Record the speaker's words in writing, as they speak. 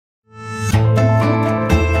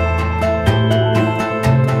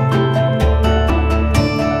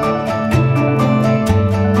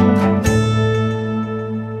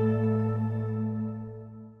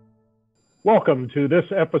Welcome to this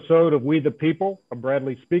episode of We the People, a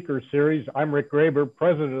Bradley Speaker Series. I'm Rick Graber,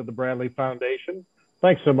 president of the Bradley Foundation.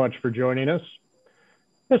 Thanks so much for joining us.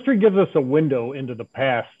 History gives us a window into the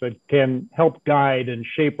past that can help guide and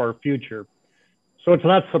shape our future. So it's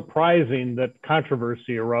not surprising that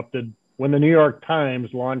controversy erupted when the New York Times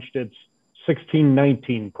launched its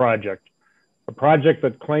 1619 project, a project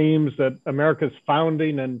that claims that America's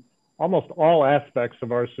founding and almost all aspects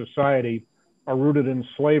of our society are rooted in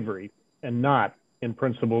slavery and not in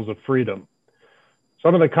principles of freedom.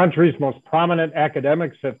 Some of the country's most prominent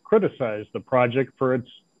academics have criticized the project for its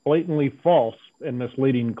blatantly false and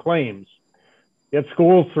misleading claims. Yet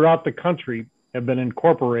schools throughout the country have been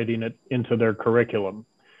incorporating it into their curriculum.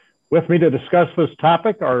 With me to discuss this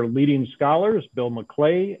topic are leading scholars Bill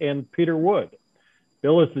McClay and Peter Wood.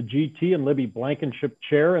 Bill is the GT and Libby Blankenship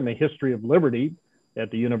Chair in the History of Liberty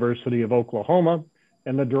at the University of Oklahoma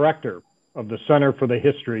and the director of the Center for the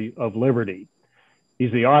History of Liberty.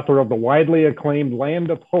 He's the author of the widely acclaimed Land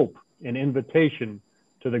of Hope, an invitation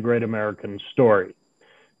to the great American story.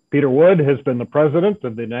 Peter Wood has been the president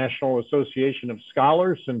of the National Association of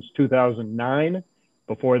Scholars since 2009.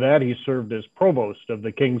 Before that, he served as provost of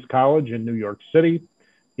the King's College in New York City.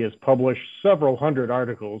 He has published several hundred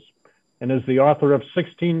articles and is the author of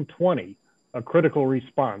 1620, a critical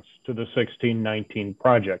response to the 1619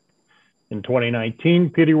 project. In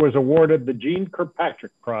 2019, Peter was awarded the Jeane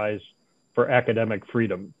Kirkpatrick Prize for Academic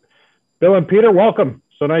Freedom. Bill and Peter, welcome.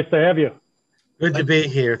 So nice to have you. Good to be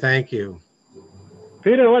here. Thank you.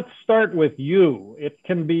 Peter, let's start with you. It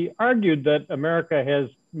can be argued that America has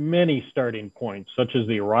many starting points, such as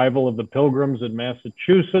the arrival of the Pilgrims in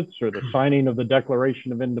Massachusetts or the signing of the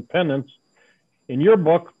Declaration of Independence. In your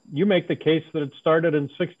book, you make the case that it started in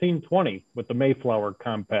 1620 with the Mayflower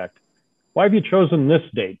Compact. Why have you chosen this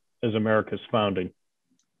date as America's founding?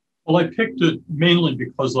 Well, I picked it mainly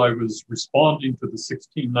because I was responding to the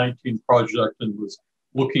 1619 project and was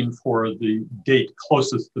looking for the date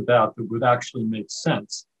closest to that would actually make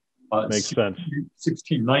sense. Makes sense.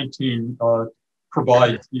 1619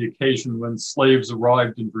 provides the occasion when slaves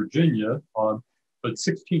arrived in Virginia, but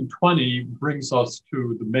 1620 brings us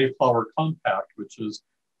to the Mayflower Compact, which is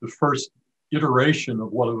the first iteration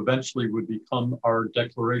of what eventually would become our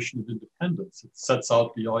Declaration of Independence. It sets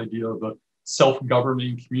out the idea of a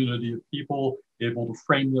self-governing community of people able to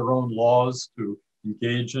frame their own laws, to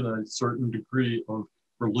engage in a certain degree of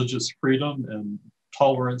religious freedom and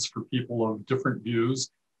tolerance for people of different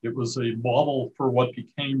views. It was a model for what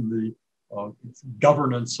became the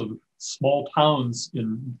governance of small towns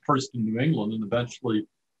first in New England and eventually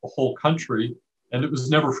the whole country. And it was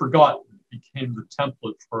never forgotten. It became the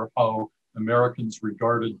template for how Americans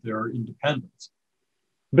regarded their independence.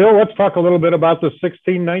 Bill, let's talk a little bit about the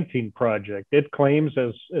 1619 project. It claims,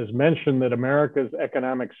 as mentioned, that America's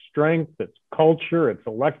economic strength, its culture, its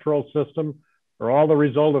electoral system, are all the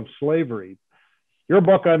result of slavery. Your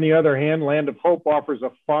book, on the other hand, Land of Hope, offers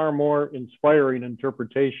a far more inspiring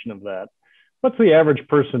interpretation of that. What's the average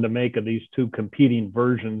person to make of these two competing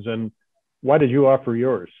versions, and why did you offer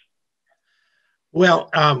yours? Well,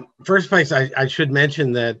 first place, I should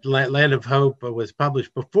mention that Land of Hope was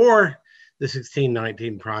published before the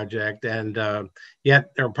 1619 project, and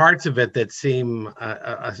yet there are parts of it that seem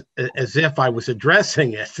as if I was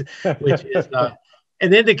addressing it, which is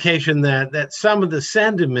an indication that some of the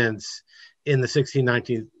sentiments in the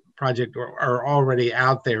 1619 project are already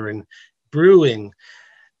out there and brewing.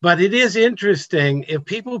 But it is interesting if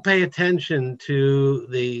people pay attention to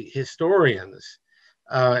the historians,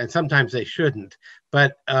 and sometimes they shouldn't,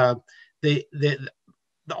 but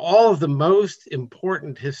all of the most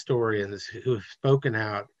important historians who have spoken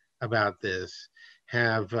out about this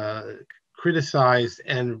have criticized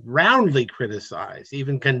and roundly criticized,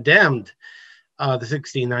 even condemned the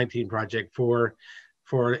 1619 project for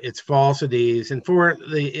its falsities and for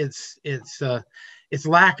its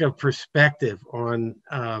lack of perspective on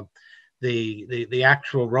the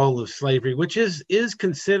actual role of slavery, which is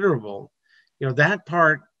considerable. You know, that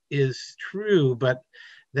part is true, but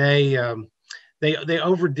they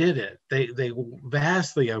overdid it. They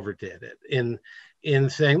vastly overdid it in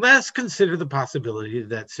saying, let's consider the possibility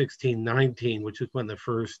that 1619, which is when the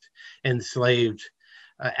first enslaved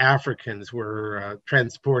Africans were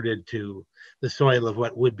transported to the soil of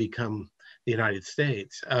what would become the United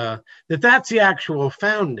States, that's the actual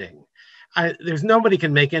founding. There's nobody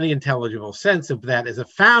can make any intelligible sense of that as a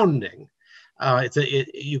founding.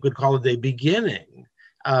 You could call it a beginning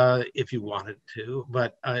if you wanted to,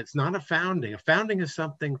 but it's not a founding. A founding is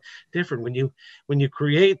something different. When you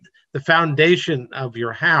create the foundation of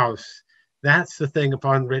your house, that's the thing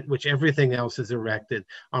upon which everything else is erected,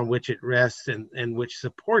 on which it rests and which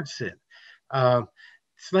supports it.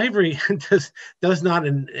 Slavery does not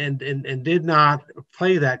and did not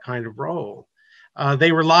play that kind of role.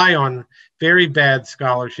 They rely on very bad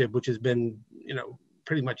scholarship, which has been,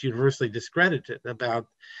 pretty much universally discredited about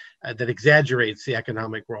that exaggerates the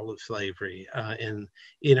economic role of slavery in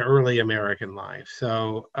early American life.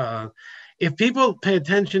 So if people pay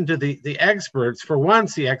attention to the experts, for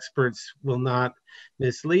once, the experts will not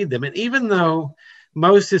mislead them. And even though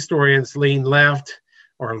most historians lean left,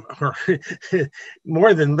 or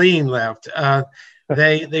more than lean left,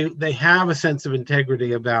 they have a sense of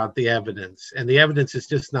integrity about the evidence, and the evidence is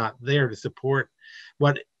just not there to support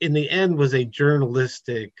what in the end was a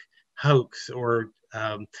journalistic hoax or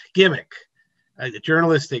gimmick, a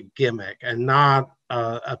journalistic gimmick, and not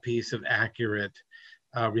a piece of accurate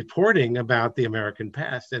reporting about the American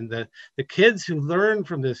past. And the kids who learn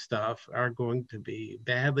from this stuff are going to be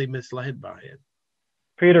badly misled by it.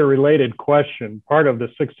 Peter, related question. Part of the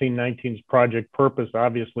 1619's project purpose,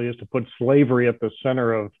 obviously, is to put slavery at the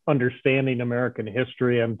center of understanding American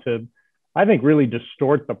history and to, I think, really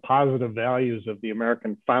distort the positive values of the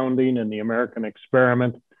American founding and the American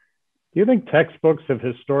experiment. Do you think textbooks have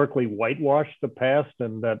historically whitewashed the past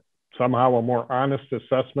and that somehow a more honest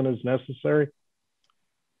assessment is necessary?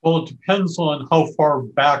 Well, it depends on how far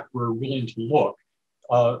back we're willing to look.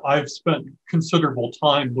 I've spent considerable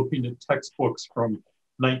time looking at textbooks from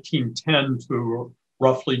 1910 to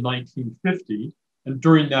roughly 1950. And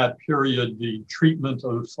during that period, the treatment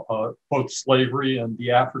of both slavery and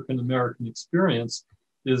the African-American experience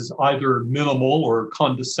is either minimal or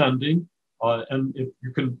condescending. And if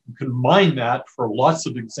you can mine that for lots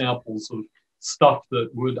of examples of stuff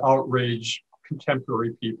that would outrage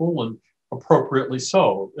contemporary people, and appropriately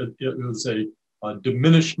so. It was a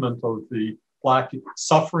diminishment of the Black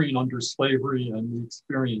suffering under slavery and the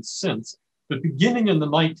experience since. But beginning in the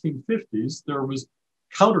 1950s, there was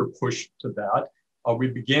counter push to that. We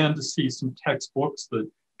began to see some textbooks that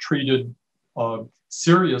treated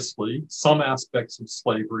seriously some aspects of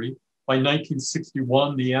slavery. By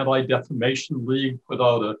 1961, the Anti-Defamation League put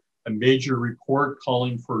out a major report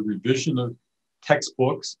calling for revision of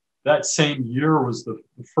textbooks. That same year was the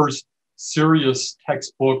first serious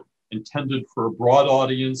textbook intended for a broad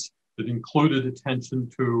audience that included attention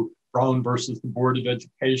to Brown versus the Board of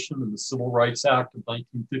Education and the Civil Rights Act of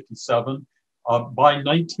 1957. By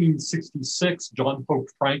 1966, John Hope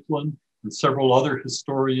Franklin and several other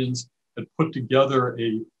historians had put together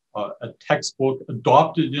a textbook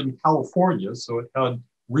adopted in California, so it had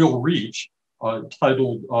real reach,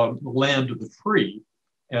 titled Land of the Free.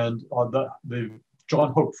 And the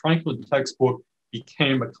John Hope Franklin textbook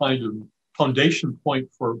became a kind of foundation point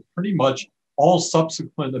for pretty much all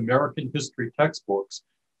subsequent American history textbooks.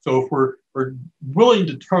 So if we're willing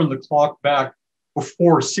to turn the clock back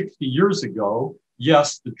before 60 years ago,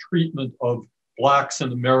 yes, the treatment of Blacks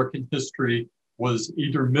in American history was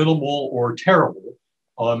either minimal or terrible.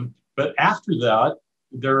 But after that,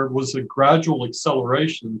 there was a gradual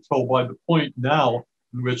acceleration until by the point now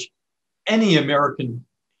in which any American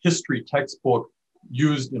history textbook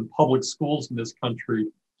used in public schools in this country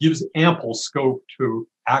gives ample scope to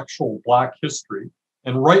actual Black history,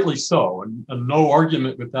 and rightly so, and no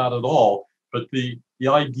argument with that at all. But the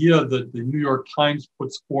idea that the New York Times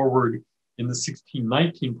puts forward in the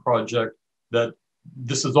 1619 project that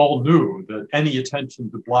this is all new, that any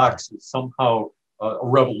attention to Blacks is somehow a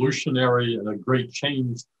revolutionary and a great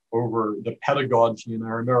change over the pedagogy in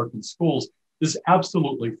our American schools is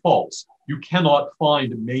absolutely false. You cannot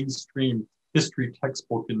find a mainstream history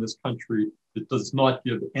textbook in this country that does not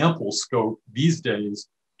give ample scope these days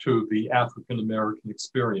to the African-American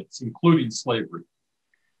experience, including slavery.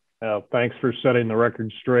 Well, thanks for setting the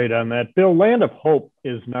record straight on that. Bill, Land of Hope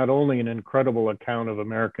is not only an incredible account of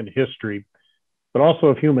American history, but also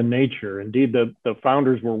of human nature. Indeed, the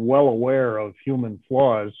founders were well aware of human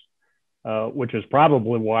flaws, which is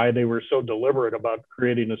probably why they were so deliberate about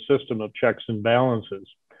creating a system of checks and balances.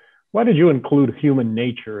 Why did you include human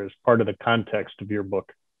nature as part of the context of your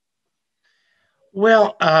book?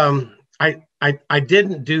 Well, I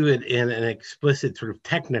didn't do it in an explicit sort of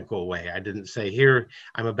technical way. I didn't say, here,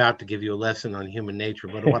 I'm about to give you a lesson on human nature.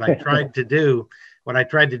 But what I tried to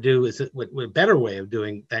do is a better way of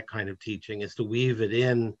doing that kind of teaching is to weave it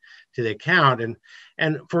in to the account.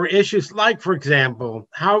 And for issues like, for example,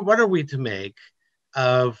 what are we to make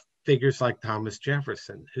of figures like Thomas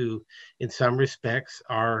Jefferson, who in some respects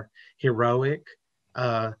are heroic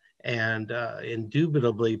and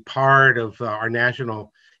indubitably part of our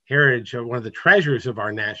national heritage, one of the treasures of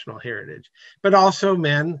our national heritage, but also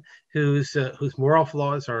men whose moral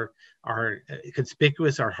flaws are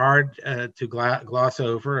conspicuous, are hard to gloss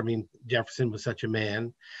over. I mean, Jefferson was such a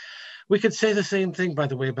man. We could say the same thing, by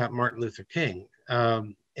the way, about Martin Luther King.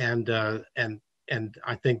 And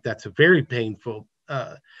I think that's a very painful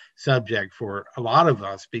subject for a lot of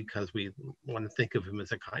us, because we want to think of him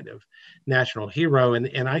as a kind of national hero.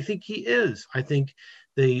 And I think he is. I think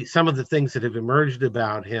some of the things that have emerged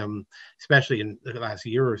about him, especially in the last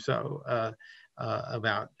year or so,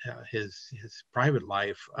 about his private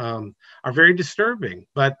life, are very disturbing.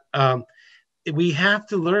 But we have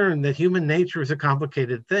to learn that human nature is a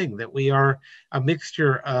complicated thing, that we are a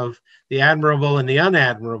mixture of the admirable and the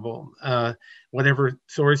unadmirable. Whatever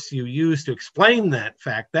source you use to explain that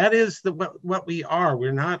fact, that is what we are.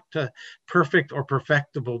 We're not perfect or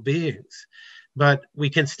perfectible beings, but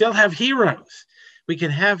we can still have heroes. We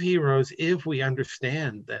can have heroes if we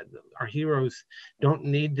understand that our heroes don't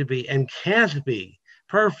need to be and can't be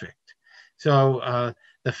perfect. So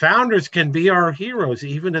the founders can be our heroes,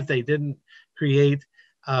 even if they didn't create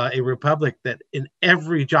a republic that in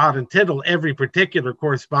every jot and tittle, every particular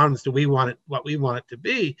corresponds to what we want it to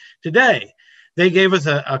be today. They gave us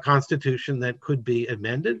a constitution that could be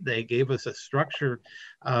amended. They gave us a structure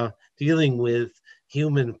dealing with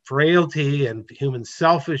human frailty and human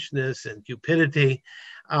selfishness and cupidity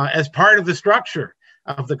as part of the structure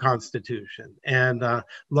of the Constitution. And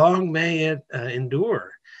long may it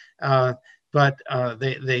endure. But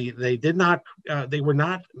they did not. They were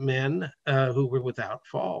not men who were without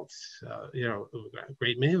faults. A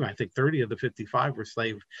great many. I think 30 of the 55 were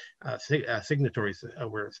slave signatories,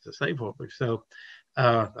 were the slaveholders. So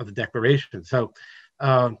of the Declaration. So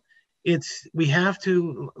we have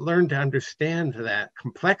to learn to understand that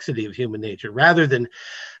complexity of human nature, rather than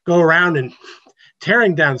go around and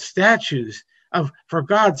tearing down statues of, for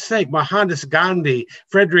God's sake, Mohandas Gandhi,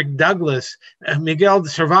 Frederick Douglass, Miguel de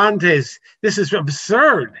Cervantes. This is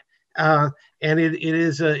absurd, and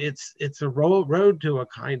it's a road to a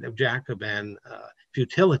kind of Jacobin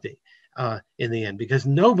futility in the end, because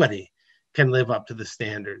nobody can live up to the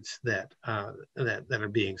standards that are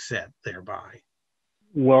being set thereby.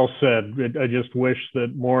 Well said. I just wish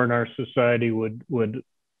that more in our society would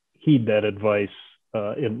heed that advice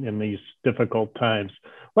in these difficult times.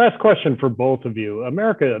 Last question for both of you.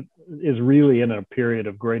 America is really in a period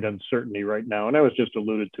of great uncertainty right now, and that was just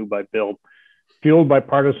alluded to by Bill, fueled by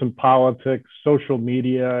partisan politics, social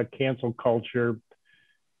media, cancel culture.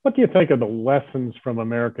 What do you think of the lessons from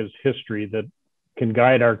America's history that can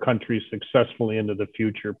guide our country successfully into the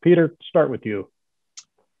future? Peter, start with you.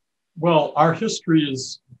 Well, our history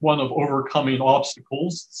is one of overcoming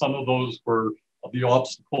obstacles. Some of those were the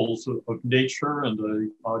obstacles of nature and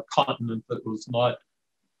a continent that was not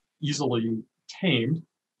easily tamed.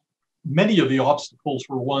 Many of the obstacles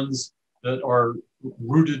were ones that are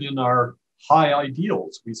rooted in our high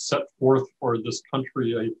ideals. We set forth for this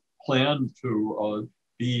country a plan to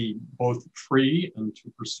be both free and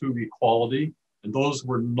to pursue equality. And those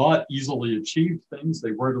were not easily achieved things.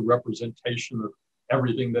 They weren't a representation of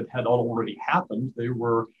everything that had already happened. They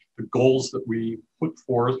were the goals that we put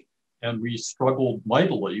forth, and we struggled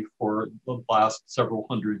mightily for the last several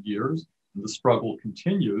hundred years. And the struggle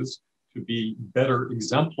continues to be better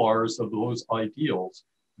exemplars of those ideals.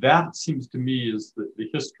 That seems to me is the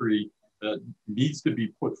history that needs to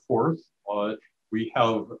be put forth. We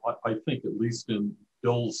have, I think, at least in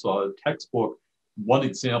Bill's textbook, one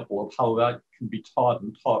example of how that can be taught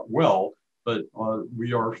and taught well, but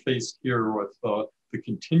we are faced here with the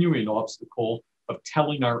continuing obstacle of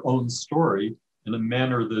telling our own story in a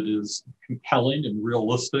manner that is compelling and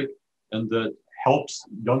realistic, and that helps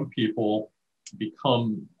young people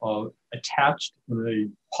become attached in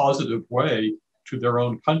a positive way to their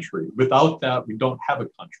own country. Without that, we don't have a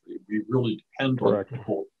country. We really depend Correct. on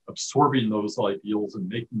people absorbing those ideals and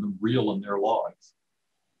making them real in their lives.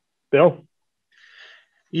 Bill?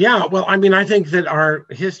 Yeah, well, I mean, I think that our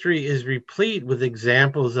history is replete with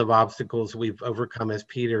examples of obstacles we've overcome, as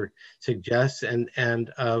Peter suggests, and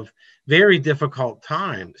of very difficult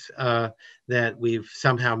times that we've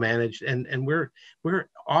somehow managed, and we're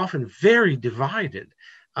often very divided.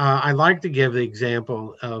 I like to give the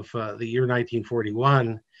example of the year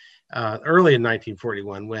 1941, early in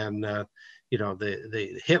 1941, when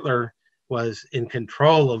the Hitler was in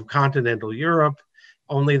control of continental Europe.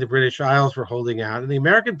 Only the British Isles were holding out, and the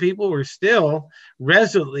American people were still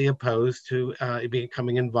resolutely opposed to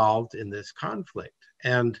becoming involved in this conflict.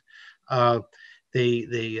 And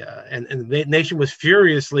the nation was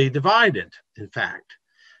furiously divided, in fact.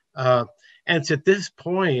 And it's at this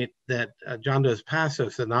point that John Dos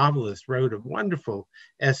Passos, the novelist, wrote a wonderful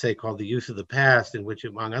essay called The Use of the Past, in which,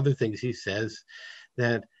 among other things, he says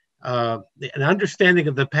that an understanding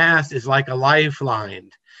of the past is like a lifeline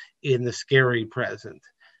in the scary present.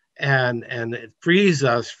 and it frees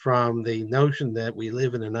us from the notion that we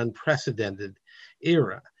live in an unprecedented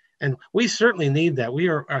era. And we certainly need that. We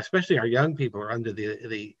are, especially our young people, are under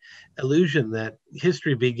the illusion that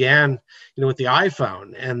history began, with the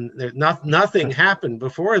iPhone, and nothing happened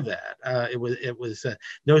before that. It was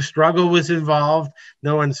no struggle was involved,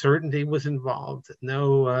 no uncertainty was involved,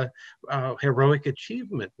 no heroic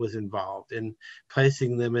achievement was involved in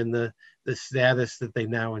placing them in the status that they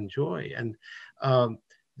now enjoy. And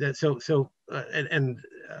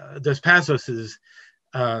Dos Passos's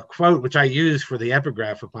quote, which I use for the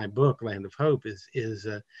epigraph of my book, Land of Hope,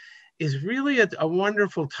 is really a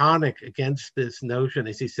wonderful tonic against this notion,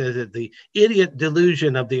 as he says, that the idiot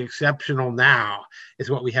delusion of the exceptional now is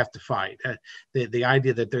what we have to fight. The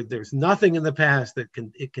idea that there's nothing in the past that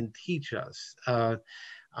can teach us.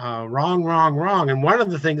 Wrong. And one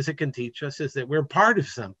of the things it can teach us is that we're part of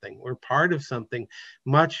something. We're part of something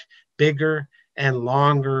much bigger and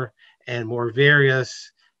longer and more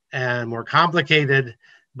various and more complicated,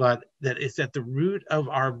 but that it's at the root of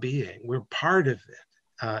our being. We're part of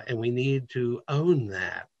it, and we need to own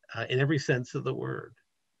that in every sense of the word.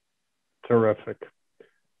 Terrific.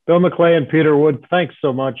 Bill McClay and Peter Wood, thanks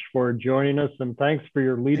so much for joining us, and thanks for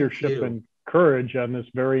your leadership and courage on this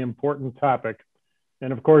very important topic.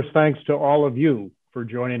 And of course, thanks to all of you for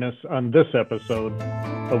joining us on this episode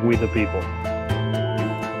of We the People.